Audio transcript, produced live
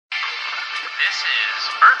This is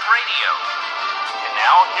Earth Radio. And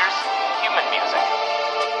now here's human music.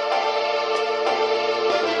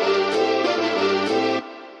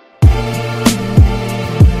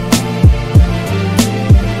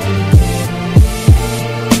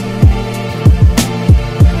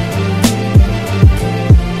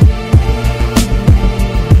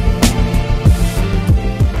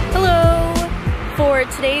 For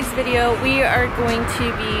today's video, we are going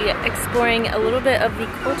to be exploring a little bit of the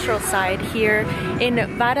cultural side here in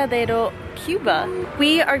Varadero, Cuba.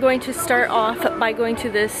 We are going to start off by going to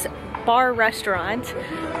this bar restaurant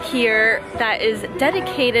here that is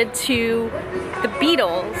dedicated to the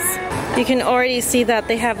Beatles. You can already see that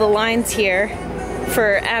they have the lines here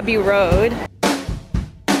for Abbey Road.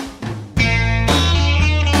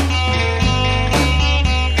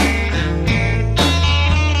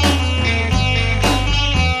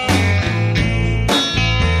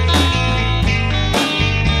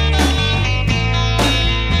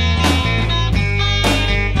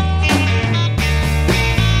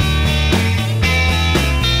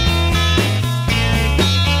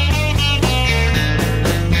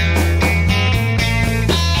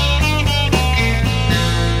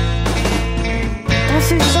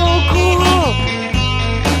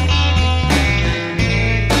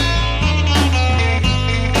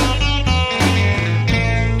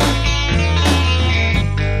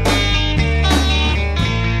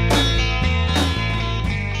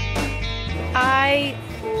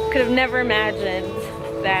 Could have never imagined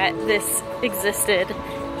that this existed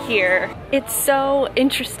here. It's so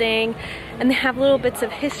interesting, and they have little bits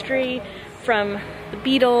of history from the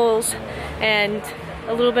Beatles and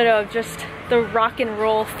a little bit of just the rock and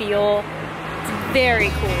roll feel. It's very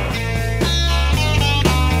cool.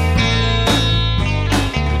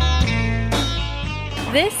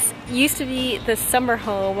 This used to be the summer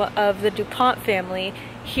home of the DuPont family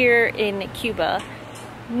here in Cuba.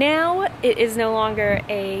 Now it is no longer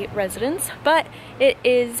a residence, but it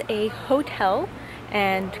is a hotel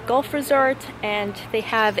and golf resort, and they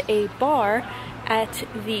have a bar at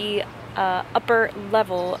the upper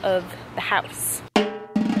level of the house.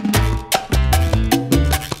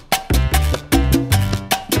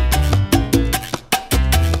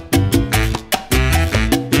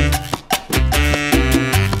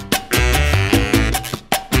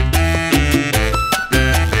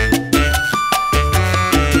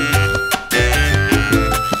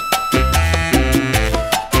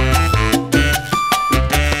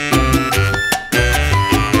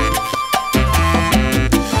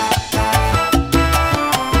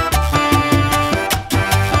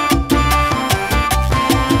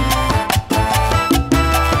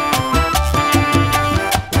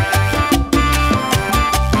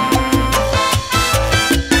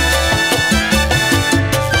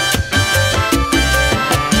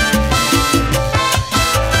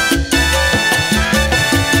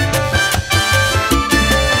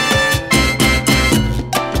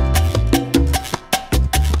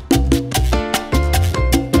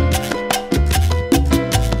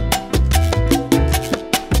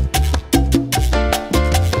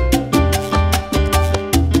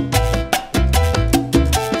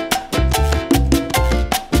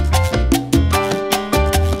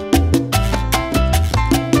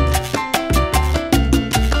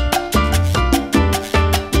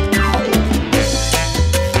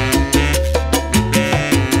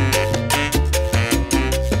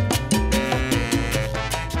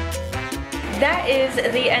 That is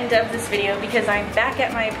the end of this video because I'm back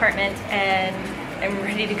at my apartment and I'm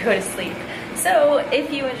ready to go to sleep. So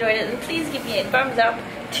if you enjoyed it, then please give me a thumbs up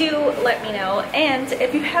to let me know. And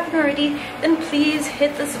if you haven't already, then please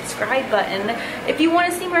hit the subscribe button if you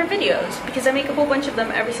want to see more videos, because I make a whole bunch of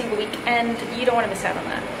them every single week and you don't want to miss out on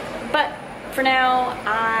that. But for now,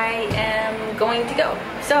 I am going to go.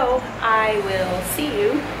 So I will see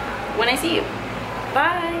you when I see you.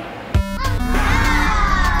 Bye.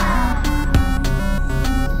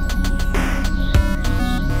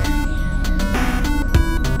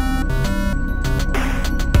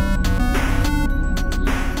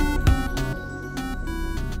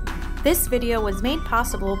 This video was made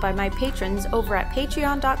possible by my patrons over at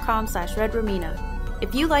patreon.com/redromina.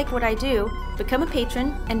 If you like what I do, become a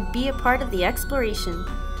patron and be a part of the exploration.